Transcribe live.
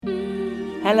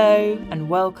Hello and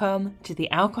welcome to the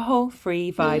Alcohol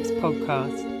Free Vibes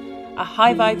podcast, a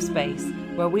high vibe space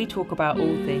where we talk about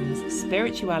all things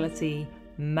spirituality,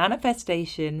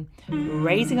 manifestation,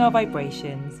 raising our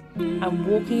vibrations, and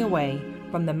walking away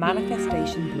from the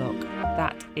manifestation block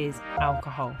that is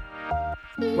alcohol.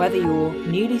 Whether you're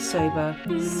newly sober,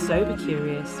 sober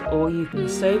curious, or you've been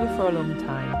sober for a long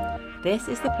time, this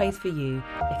is the place for you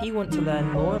if you want to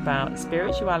learn more about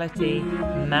spirituality,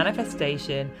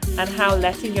 manifestation, and how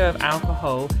letting go of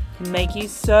alcohol can make you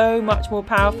so much more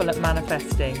powerful at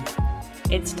manifesting.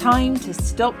 It's time to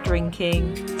stop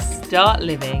drinking, start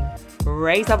living,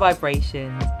 raise our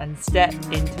vibrations, and step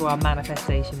into our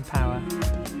manifestation power.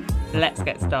 Let's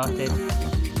get started.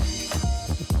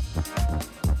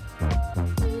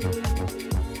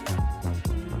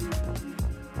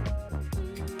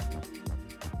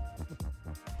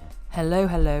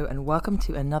 Hello, and welcome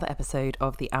to another episode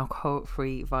of the Alcohol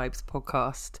Free Vibes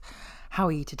podcast. How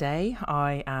are you today?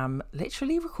 I am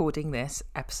literally recording this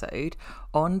episode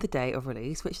on the day of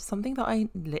release, which is something that I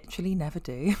literally never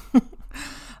do.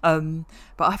 But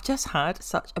I've just had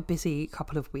such a busy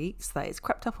couple of weeks that it's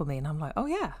crept up on me and I'm like, oh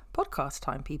yeah, podcast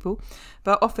time, people.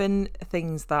 But often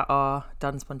things that are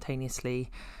done spontaneously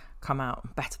come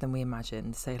out better than we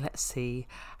imagined. So let's see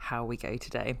how we go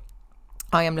today.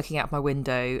 I am looking out my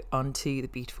window onto the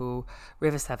beautiful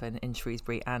River Severn in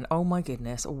Shrewsbury, and oh my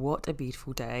goodness, what a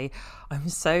beautiful day. I'm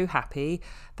so happy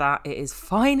that it is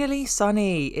finally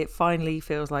sunny. It finally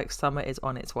feels like summer is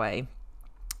on its way.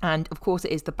 And of course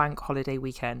it is the bank holiday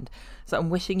weekend. So I'm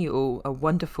wishing you all a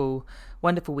wonderful,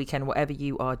 wonderful weekend, whatever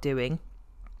you are doing.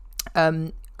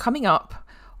 Coming up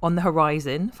on the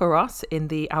horizon for us in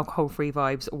the Alcohol Free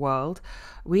Vibes world,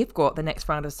 we've got the next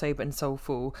round of Sober and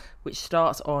Soulful, which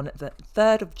starts on the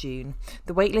 3rd of June.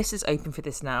 The waitlist is open for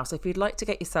this now, so if you'd like to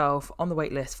get yourself on the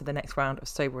waitlist for the next round of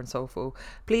Sober and Soulful,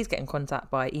 please get in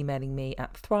contact by emailing me at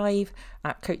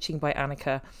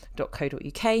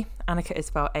thrive@coachingbyannika.co.uk. Annika is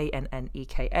spelled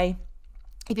Anneka.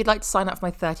 If you'd like to sign up for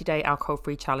my 30-day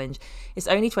alcohol-free challenge, it's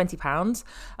only £20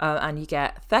 and you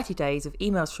get 30 days of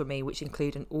emails from me, which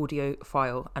include an audio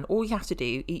file. And all you have to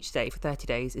do each day for 30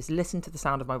 days is listen to the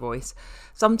sound of my voice.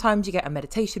 Sometimes you get a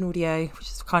meditation audio, which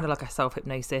is kind of like a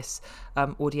self-hypnosis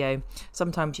audio.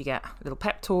 Sometimes you get a little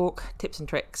pep talk, tips and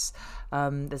tricks.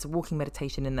 There's a walking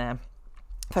meditation in there.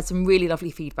 I've had some really lovely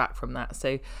feedback from that,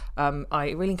 so I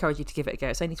really encourage you to give it a go.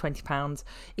 It's only £20.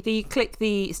 If you click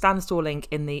the Stand Store link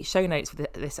in the show notes for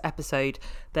this episode,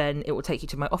 then it will take you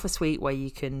to my offer suite where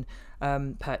you can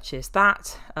purchase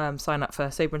that, sign up for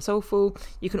Sober and Soulful.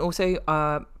 You can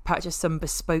also purchase some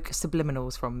bespoke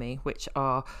subliminals from me, which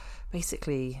are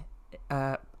basically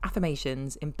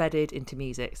affirmations embedded into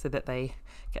music so that they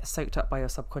get soaked up by your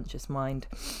subconscious mind.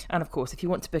 And of course, if you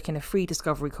want to book in a free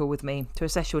discovery call with me to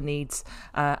assess your needs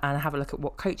and have a look at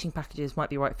what coaching packages might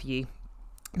be right for you,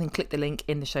 then click the link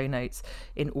in the show notes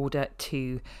in order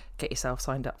to get yourself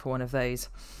signed up for one of those.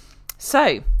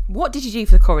 So, what did you do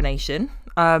for the coronation?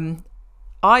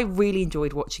 I really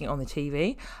enjoyed watching it on the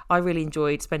TV. I really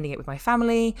enjoyed spending it with my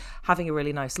family, having a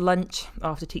really nice lunch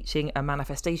after teaching a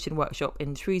manifestation workshop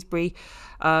in Shrewsbury.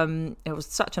 It was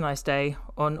such a nice day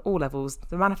on all levels.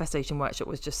 The manifestation workshop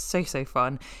was just so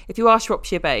fun. If you are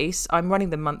Shropshire based, I'm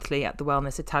running them monthly at the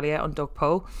Wellness Italia on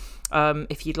Dogpole.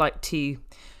 If you'd like to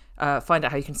find out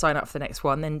how you can sign up for the next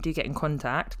one, then do get in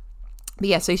contact. But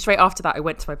yeah, so straight after that, I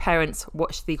went to my parents,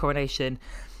 watched the coronation,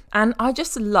 and I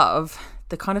just love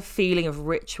the kind of feeling of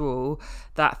ritual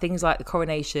that things like the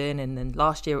coronation, and then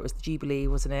last year it was the Jubilee,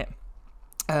 wasn't it?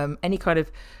 Any kind of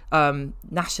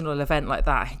national event like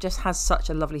that, it just has such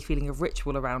a lovely feeling of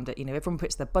ritual around it. You know, everyone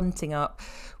puts their bunting up,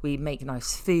 we make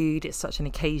nice food, it's such an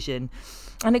occasion.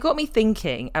 And it got me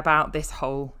thinking about this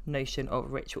whole notion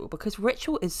of ritual, because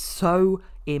ritual is so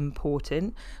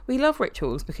important. We love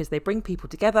rituals because they bring people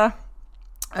together.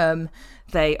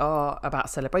 They are about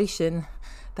celebration.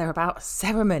 They're about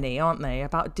ceremony, aren't they?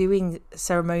 About doing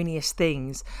ceremonious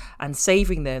things and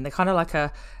savouring them. They're kind of like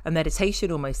a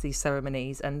meditation almost, these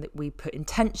ceremonies, and we put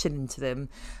intention into them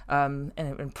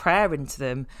and prayer into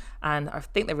them, and I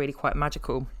think they're really quite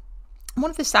magical.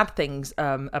 One of the sad things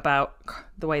about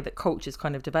the way that culture's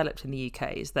kind of developed in the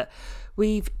UK is that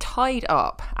we've tied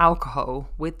up alcohol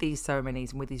with these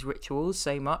ceremonies and with these rituals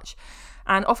so much.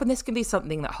 And often this can be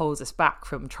something that holds us back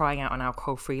from trying out an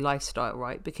alcohol-free lifestyle,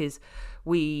 right? Because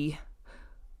we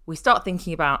start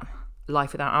thinking about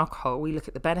life without alcohol, we look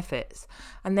at the benefits.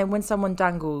 And then when someone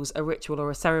dangles a ritual or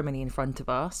a ceremony in front of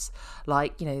us,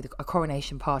 like, you know, a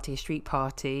coronation party, a street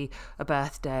party, a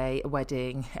birthday, a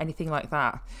wedding, anything like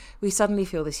that, we suddenly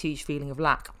feel this huge feeling of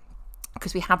lack.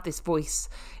 because we have this voice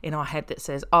in our head that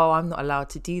says, oh, I'm not allowed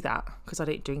to do that because I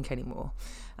don't drink anymore.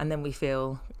 And then we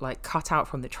feel like cut out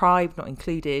from the tribe, not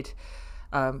included,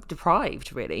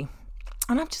 deprived, really.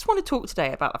 And I just want to talk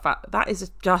today about the fact that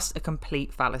is just a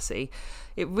complete fallacy.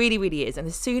 It really, really is. And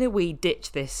the sooner we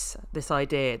ditch this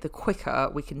idea, the quicker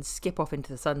we can skip off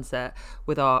into the sunset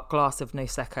with our glass of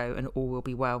Prosecco and all will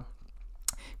be well.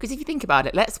 Because if you think about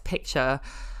it, let's picture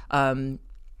a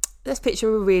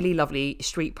really lovely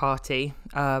street party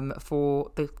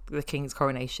for the King's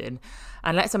coronation.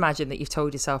 And let's imagine that you've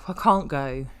told yourself, I can't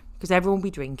go because everyone will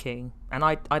be drinking and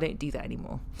I don't do that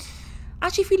anymore.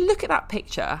 Actually, if you look at that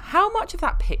picture, how much of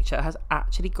that picture has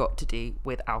actually got to do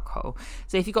with alcohol?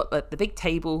 So if you've got the big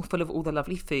table full of all the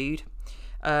lovely food,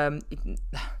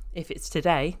 if it's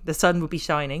today, the sun will be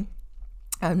shining.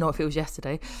 Not if it was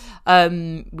yesterday.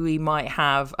 We might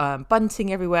have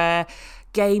bunting everywhere,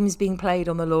 games being played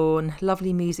on the lawn,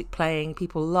 lovely music playing,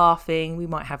 people laughing. We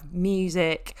might have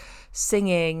music,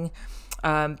 singing,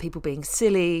 people being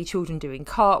silly, children doing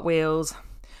cartwheels,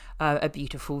 a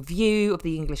beautiful view of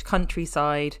the English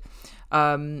countryside.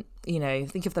 Think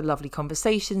of the lovely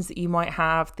conversations that you might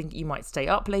have. Think you might stay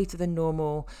up later than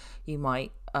normal. You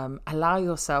might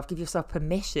give yourself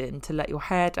permission to let your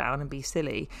hair down and be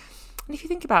silly. And if you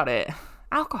think about it,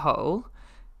 alcohol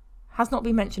has not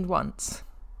been mentioned once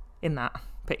in that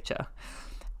picture.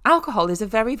 Alcohol is a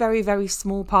very, very, very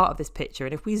small part of this picture.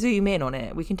 And if we zoom in on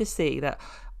it, we can just see that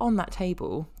on that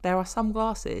table, there are some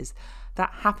glasses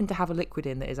that happen to have a liquid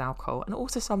in that is alcohol and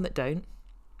also some that don't.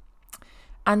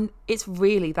 And it's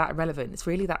really that irrelevant. It's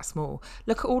really that small.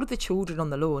 Look at all of the children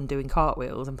on the lawn doing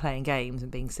cartwheels and playing games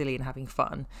and being silly and having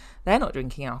fun. They're not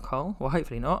drinking alcohol. Well,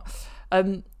 hopefully not.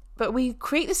 But we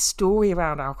create this story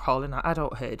around alcohol in our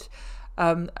adulthood,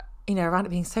 around it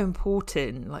being so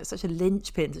important, like such a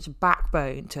linchpin, such a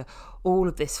backbone to all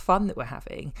of this fun that we're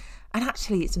having. And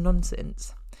actually it's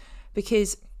nonsense,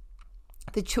 because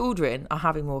the children are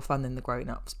having more fun than the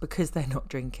grown-ups because they're not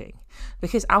drinking,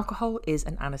 because alcohol is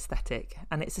an anaesthetic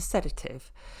and it's a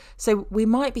sedative. So we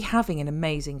might be having an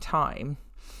amazing time,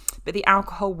 but the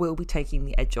alcohol will be taking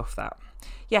the edge off that.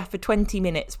 Yeah, for 20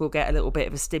 minutes, we'll get a little bit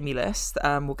of a stimulus.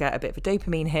 We'll get a bit of a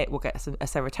dopamine hit. We'll get a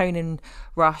serotonin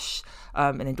rush,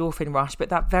 an endorphin rush, but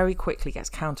that very quickly gets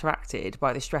counteracted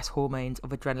by the stress hormones of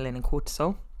adrenaline and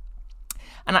cortisol.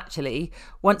 And actually,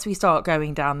 once we start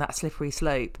going down that slippery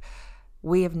slope,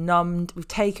 we've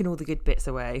taken all the good bits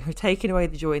away. We've taken away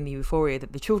the joy and the euphoria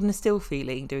that the children are still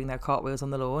feeling doing their cartwheels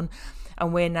on the lawn.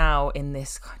 And we're now in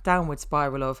this downward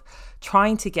spiral of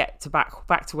trying to get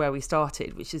back to where we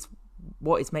started, which is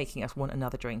what is making us want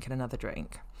another drink and another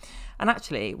drink. And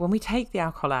actually, when we take the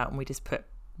alcohol out and we just put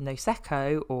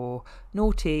Prosecco or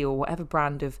Naughty or whatever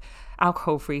brand of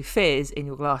alcohol-free fizz in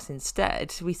your glass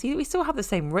instead, we see that we still have the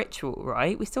same ritual,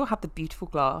 right? We still have the beautiful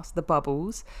glass, the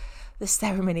bubbles, the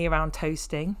ceremony around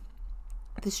toasting,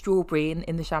 the strawberry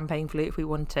in the champagne flute if we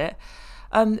want it.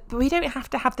 But we don't have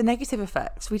to have the negative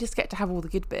effects. We just get to have all the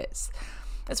good bits.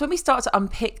 That's when we start to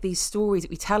unpick these stories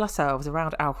that we tell ourselves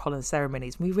around alcohol and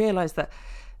ceremonies. We realise that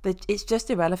it's just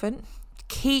irrelevant.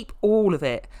 Keep all of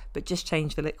it, but just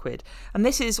change the liquid. And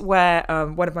this is where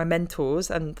one of my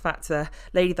mentors, and in fact, a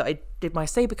lady that I did my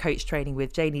Sober Coach training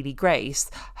with, Janie Lee Grace,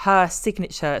 her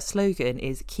signature slogan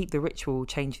is keep the ritual,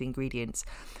 change the ingredients.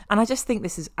 And I just think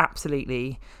this is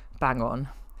absolutely bang on,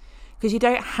 because you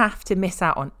don't have to miss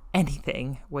out on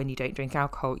anything when you don't drink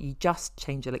alcohol. You just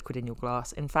change the liquid in your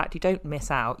glass. In fact, you don't miss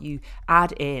out. You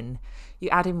add in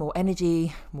more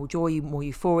energy, more joy, more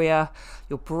euphoria.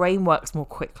 Your brain works more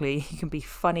quickly. You can be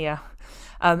funnier.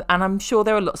 And I'm sure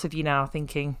there are lots of you now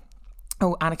thinking,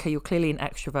 oh, Annika, you're clearly an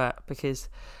extrovert, because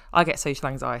I get social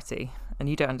anxiety and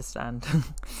you don't understand.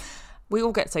 We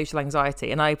all get social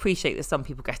anxiety, and I appreciate that some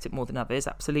people get it more than others,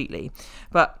 absolutely.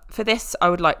 But for this, I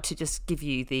would like to just give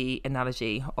you the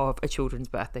analogy of a children's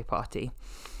birthday party.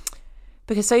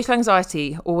 Because social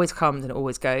anxiety always comes and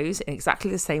always goes in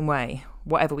exactly the same way,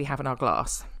 whatever we have in our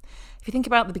glass. If you think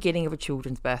about the beginning of a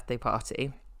children's birthday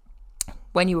party,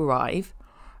 when you arrive,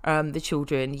 the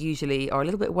children usually are a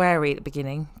little bit wary at the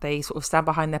beginning. They sort of stand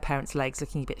behind their parents' legs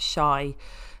looking a bit shy.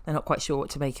 They're not quite sure what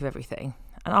to make of everything.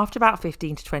 And after about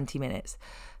 15 to 20 minutes,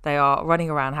 they are running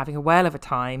around having a whale of a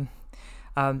time,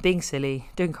 being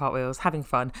silly, doing cartwheels, having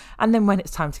fun. And then when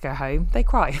it's time to go home, they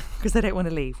cry because they don't want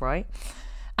to leave, right?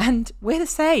 And we're the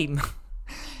same.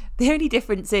 The only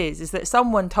difference is that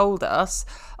someone told us,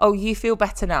 oh, you feel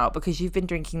better now because you've been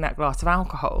drinking that glass of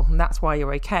alcohol and that's why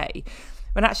you're okay.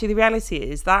 When actually the reality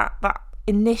is that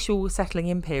initial settling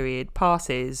in period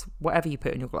passes whatever you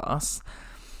put in your glass.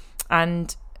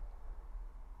 And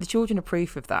the children are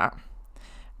proof of that.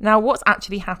 Now, what's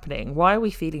actually happening? Why are we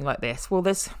feeling like this? Well,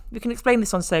 we can explain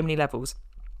this on so many levels.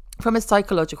 From a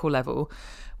psychological level,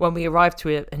 when we arrive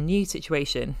to a new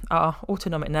situation, our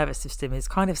autonomic nervous system is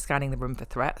kind of scanning the room for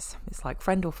threats. It's like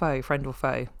friend or foe, friend or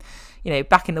foe.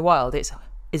 Back in the wild, is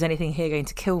anything here going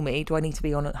to kill me? Do I need to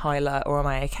be on high alert, or am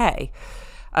I okay?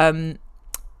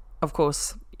 Of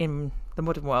course, in the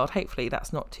modern world, hopefully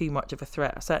that's not too much of a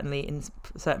threat. Certainly in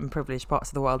certain privileged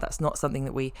parts of the world, that's not something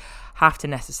that we have to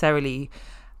necessarily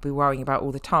be worrying about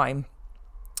all the time.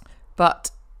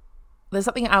 But there's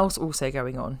something else also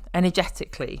going on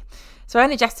energetically. So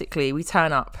energetically, we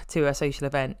turn up to a social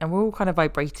event and we're all kind of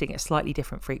vibrating at slightly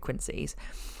different frequencies.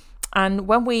 And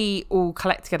when we all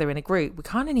collect together in a group, we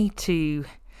kind of need to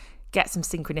get some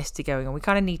synchronicity going on. We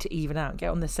kind of need to even out, get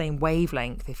on the same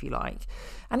wavelength, if you like.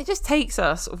 And it just takes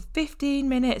us 15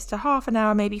 minutes to half an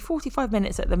hour, maybe 45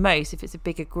 minutes at the most, if it's a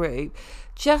bigger group,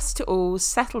 just to all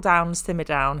settle down, simmer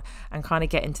down, and kind of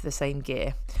get into the same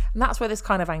gear. And that's where this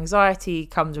kind of anxiety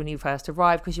comes when you first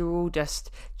arrive, because you're all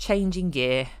just changing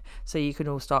gear so you can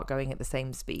all start going at the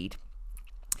same speed.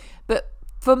 But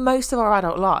for most of our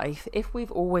adult life, if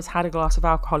we've always had a glass of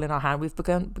alcohol in our hand, we've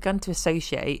begun to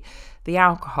associate the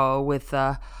alcohol with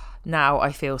now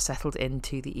I feel settled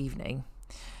into the evening.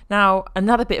 Now,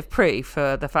 another bit of proof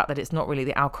for the fact that it's not really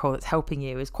the alcohol that's helping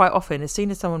you is quite often, as soon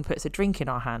as someone puts a drink in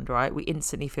our hand, right, we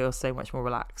instantly feel so much more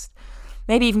relaxed.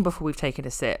 Maybe even before we've taken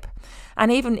a sip.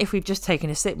 And even if we've just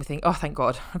taken a sip, we think, oh, thank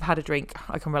God, I've had a drink,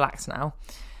 I can relax now.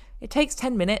 It takes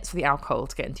 10 minutes for the alcohol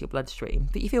to get into your bloodstream,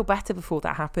 but you feel better before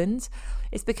that happens.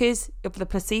 It's because of the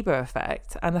placebo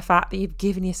effect and the fact that you've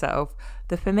given yourself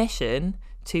the permission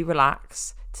to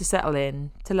relax, to settle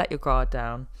in, to let your guard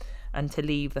down, and to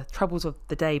leave the troubles of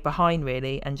the day behind,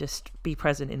 really, and just be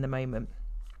present in the moment.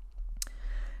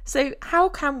 So how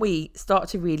can we start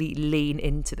to really lean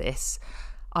into this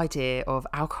idea of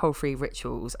alcohol-free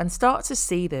rituals and start to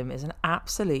see them as an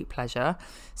absolute pleasure?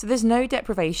 So there's no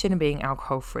deprivation in being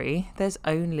alcohol-free. There's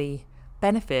only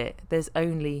benefit. There's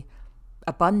only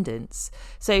abundance.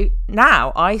 So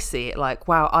now I see it like,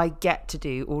 wow, I get to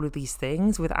do all of these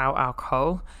things without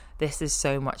alcohol. This is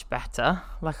so much better.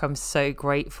 Like, I'm so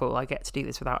grateful I get to do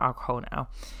this without alcohol now.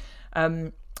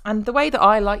 And the way that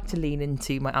I like to lean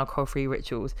into my alcohol-free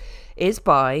rituals is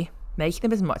by making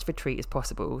them as much of a treat as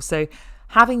possible. So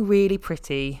having really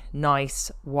pretty,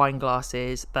 nice wine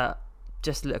glasses that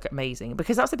just look amazing,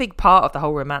 because that's a big part of the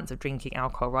whole romance of drinking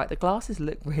alcohol, right? The glasses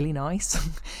look really nice.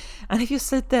 And if you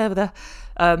sit there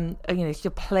with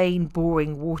your plain,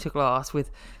 boring water glass with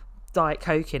Diet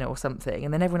Coke in it or something,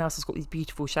 and then everyone else has got these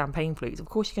beautiful champagne flutes, of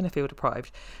course you're going to feel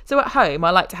deprived. So at home,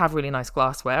 I like to have really nice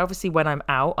glassware. Obviously, when I'm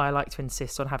out, I like to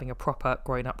insist on having a proper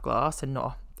grown-up glass and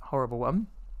not a horrible one.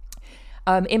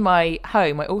 In my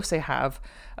home, I also have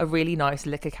a really nice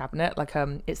liquor cabinet.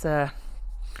 It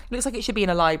looks like it should be in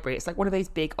a library. It's like one of those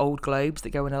big old globes that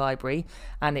go in a library,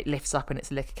 and it lifts up and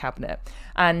it's a liquor cabinet.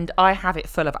 And I have it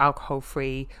full of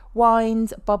alcohol-free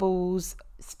wines, bubbles,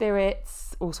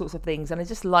 spirits, all sorts of things. And I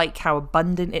just like how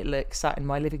abundant it looks sat in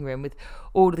my living room with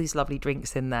all of these lovely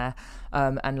drinks in there,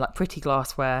 and like pretty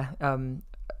glassware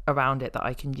around it that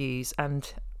I can use.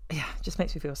 And yeah, it just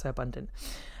makes me feel so abundant.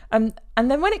 And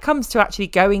then when it comes to actually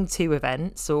going to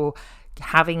events or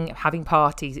having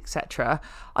parties, etc.,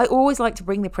 I always like to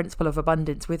bring the principle of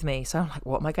abundance with me. So I'm like,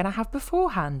 what am I going to have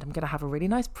beforehand? I'm going to have a really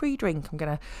nice pre-drink. I'm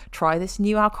going to try this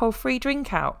new alcohol-free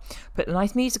drink out, put a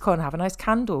nice music on, have a nice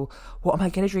candle. What am I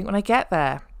going to drink when I get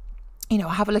there?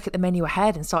 Have a look at the menu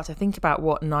ahead and start to think about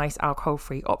what nice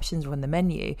alcohol-free options are on the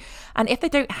menu. And if they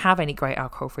don't have any great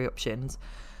alcohol-free options,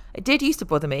 it did used to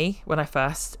bother me when I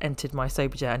first entered my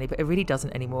sober journey, but it really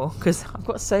doesn't anymore, because I've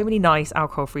got so many nice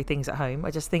alcohol-free things at home.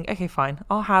 I just think, okay, fine,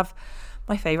 I'll have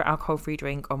my favourite alcohol-free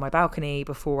drink on my balcony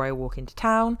before I walk into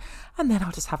town, and then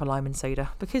I'll just have a lime and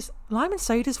soda, because lime and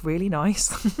soda is really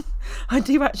nice. I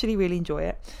do actually really enjoy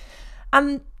it.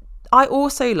 And I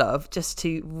also love just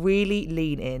to really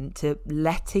lean into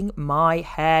letting my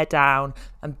hair down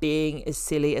and being as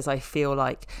silly as I feel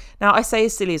like. Now, I say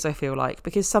as silly as I feel like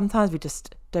because sometimes we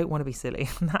just don't want to be silly,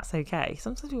 and that's okay.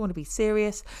 Sometimes we want to be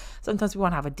serious. Sometimes we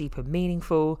want to have a deeper,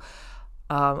 meaningful.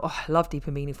 I love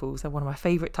deeper meaningfuls. They're one of my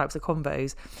favourite types of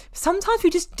combos. Sometimes we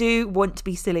just do want to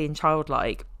be silly and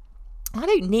childlike. I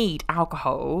don't need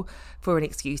alcohol for an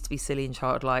excuse to be silly and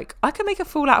childlike. I can make a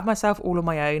fool out of myself all on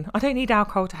my own. I don't need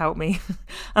alcohol to help me.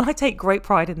 And I take great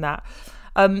pride in that.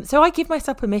 So I give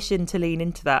myself permission to lean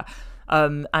into that,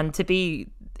 and to be,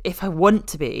 if I want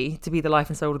to be the life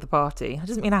and soul of the party. It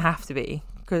doesn't mean I have to be,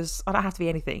 because I don't have to be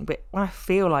anything. But when I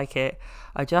feel like it,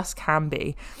 I just can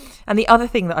be. And the other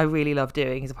thing that I really love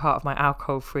doing as a part of my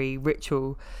alcohol-free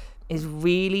ritual is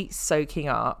really soaking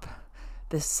up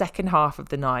the second half of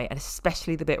the night, and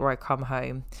especially the bit where I come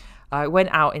home. I went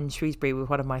out in Shrewsbury with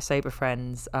one of my sober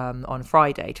friends on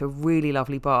Friday to a really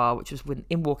lovely bar, which was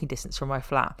in walking distance from my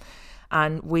flat.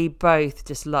 And we both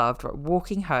just loved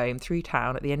walking home through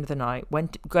town at the end of the night,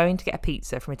 going to get a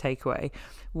pizza from a takeaway,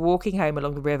 walking home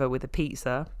along the river with a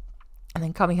pizza, and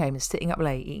then coming home and sitting up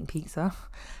late eating pizza,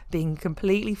 being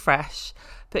completely fresh,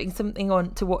 putting something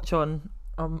on to watch on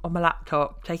my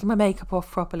laptop, taking my makeup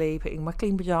off properly, putting my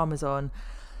clean pajamas on.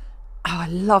 Oh, I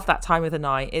love that time of the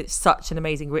night. It's such an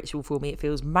amazing ritual for me. It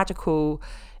feels magical.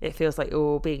 It feels like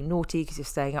you're being naughty because you're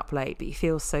staying up late, but you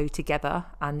feel so together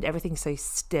and everything's so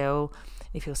still.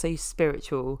 You feel so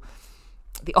spiritual.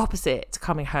 The opposite to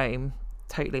coming home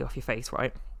totally off your face,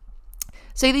 right?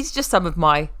 So these are just some of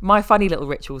my funny little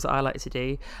rituals that I like to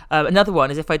do. Another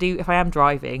one is if I am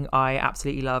driving, I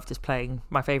absolutely love just playing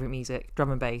my favourite music,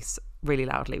 drum and bass, really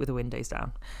loudly with the windows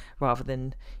down, rather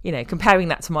than, comparing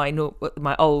that to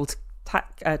my old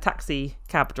taxi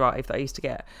cab drive that I used to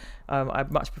get. I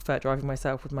much prefer driving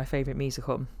myself with my favourite music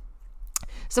on.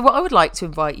 So what I would like to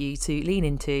invite you to lean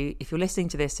into, if you're listening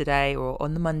to this today or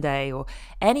on the Monday or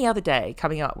any other day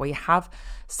coming up where you have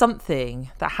something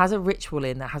that has a ritual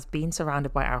in that has been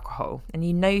surrounded by alcohol, and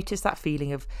you notice that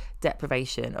feeling of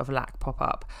deprivation, of lack pop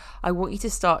up, I want you to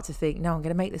start to think, no, I'm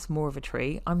going to make this more of a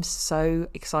treat. I'm so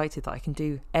excited that I can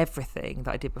do everything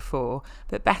that I did before,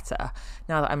 but better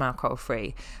now that I'm alcohol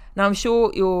free. Now, I'm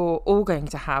sure you're all going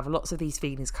to have lots of these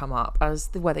feelings come up as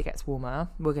the weather gets warmer.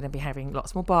 We're going to be having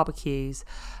lots more barbecues,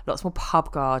 lots more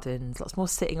pub gardens, lots more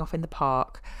sitting off in the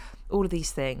park, all of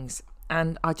these things.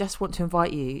 And I just want to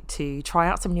invite you to try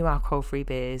out some new alcohol-free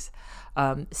beers,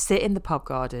 sit in the pub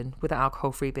garden with an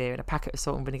alcohol-free beer and a packet of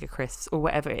salt and vinegar crisps, or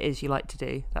whatever it is you like to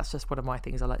do. That's just one of my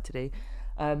things I like to do.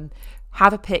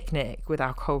 Have a picnic with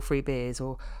alcohol-free beers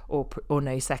or no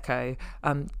Prosecco.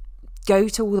 Go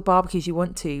to all the barbecues you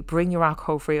want to. Bring your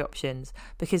alcohol-free options,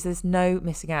 because there's no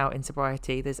missing out in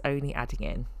sobriety. There's only adding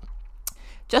in.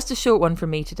 Just a short one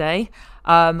from me today.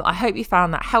 I hope you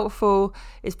found that helpful.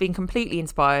 It's been completely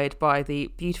inspired by the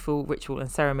beautiful ritual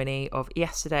and ceremony of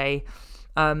yesterday.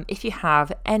 If you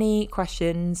have any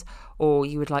questions, or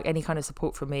you would like any kind of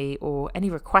support from me, or any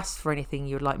requests for anything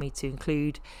you would like me to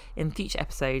include in future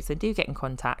episodes, then do get in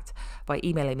contact by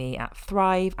emailing me at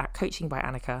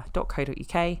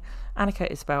thrive@coachingbyannika.co.uk. Annika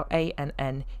is spelled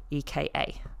Anneka.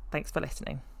 Thanks for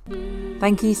listening.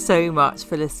 Thank you so much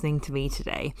for listening to me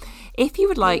today. If you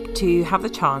would like to have the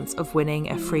chance of winning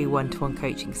a free one-to-one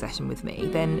coaching session with me,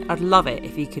 then I'd love it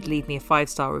if you could leave me a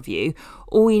 5-star review.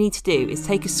 All you need to do is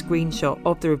take a screenshot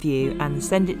of the review and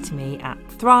send it to me at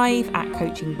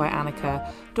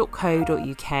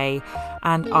thrive@coachingbyannika.co.uk,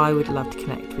 and I would love to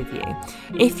connect with you.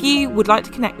 If you would like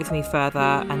to connect with me further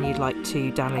and you'd like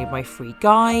to download my free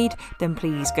guide, then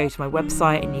please go to my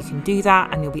website and you can do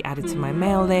that, and you'll be added to my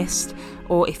mail list.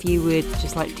 Or if you would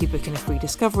just like to book in a free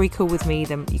discovery call with me,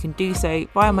 then you can do so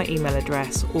via my email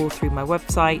address or through my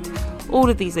website. All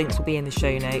of these links will be in the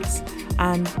show notes.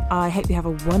 And I hope you have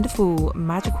a wonderful,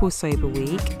 magical, sober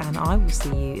week, and I will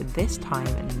see you this time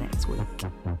next week.